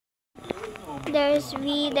There's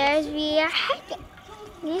V. Heck! At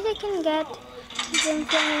least I can get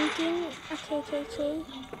implementing. Okay.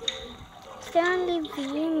 Is there only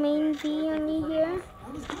V, main V only here?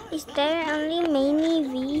 Is there only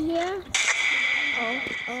main V here? Oh.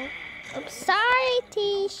 Oops, sorry,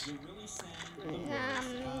 Tish.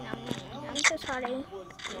 I'm so sorry.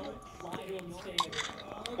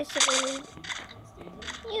 It's really...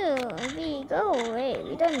 V, go away.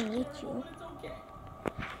 We don't need you.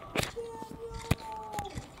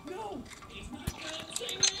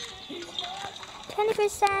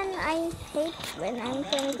 20%. I hate when I'm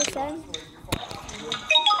 20%.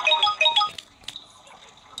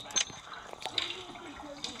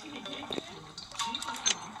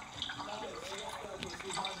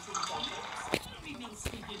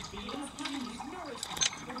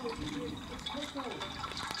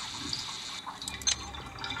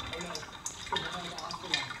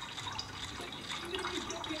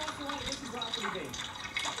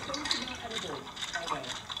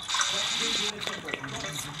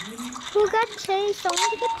 Who got chased?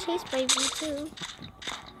 Someone got chased by V too.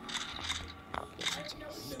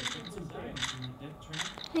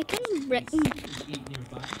 I can break.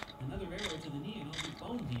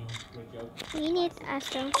 We need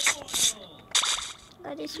Astro.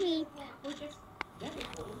 Got a sweep.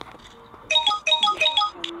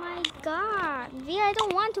 Oh my god. V, I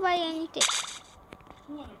don't want to buy anything.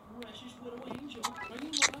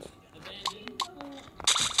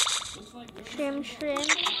 Shrimp.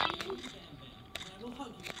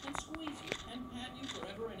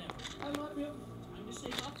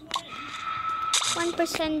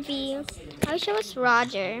 1% V. I wish it was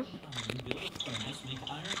Roger.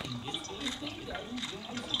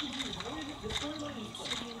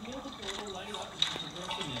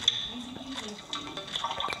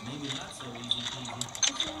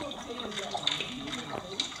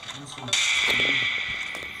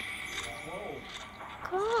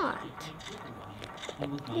 God.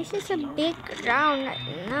 This is a big round right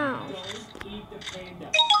now.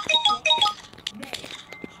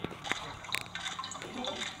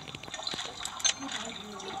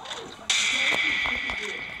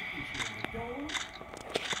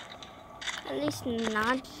 At least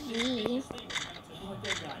not V.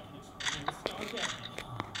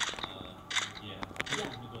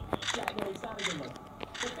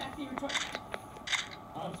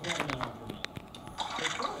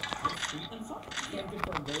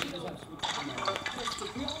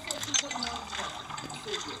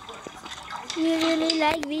 You really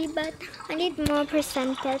like V, but I need more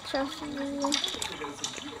percentage of V.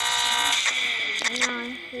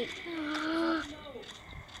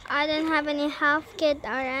 I don't have any health kit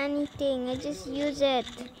or anything. I just use it.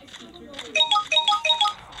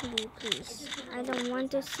 V, please. I don't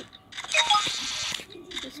want to see.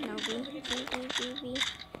 Please no V.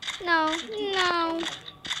 No.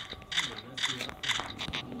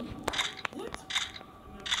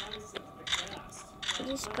 I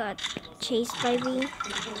just got chased by V.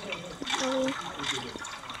 Sorry.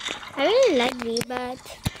 I really like V,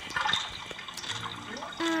 but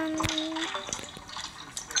I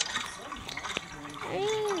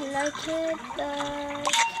really like it, but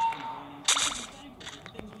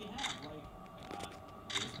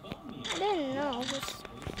I don't know.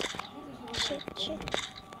 Shit.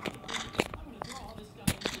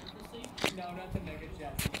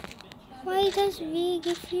 Why does V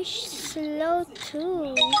give you slow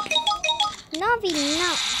too? No, V,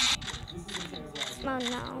 no. Oh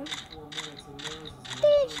no.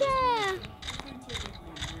 Teacher!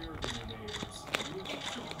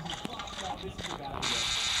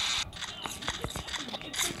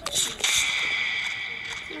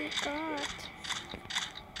 Oh my god.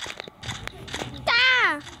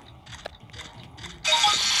 Ah!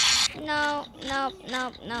 No,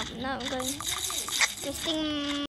 I'm going. This thing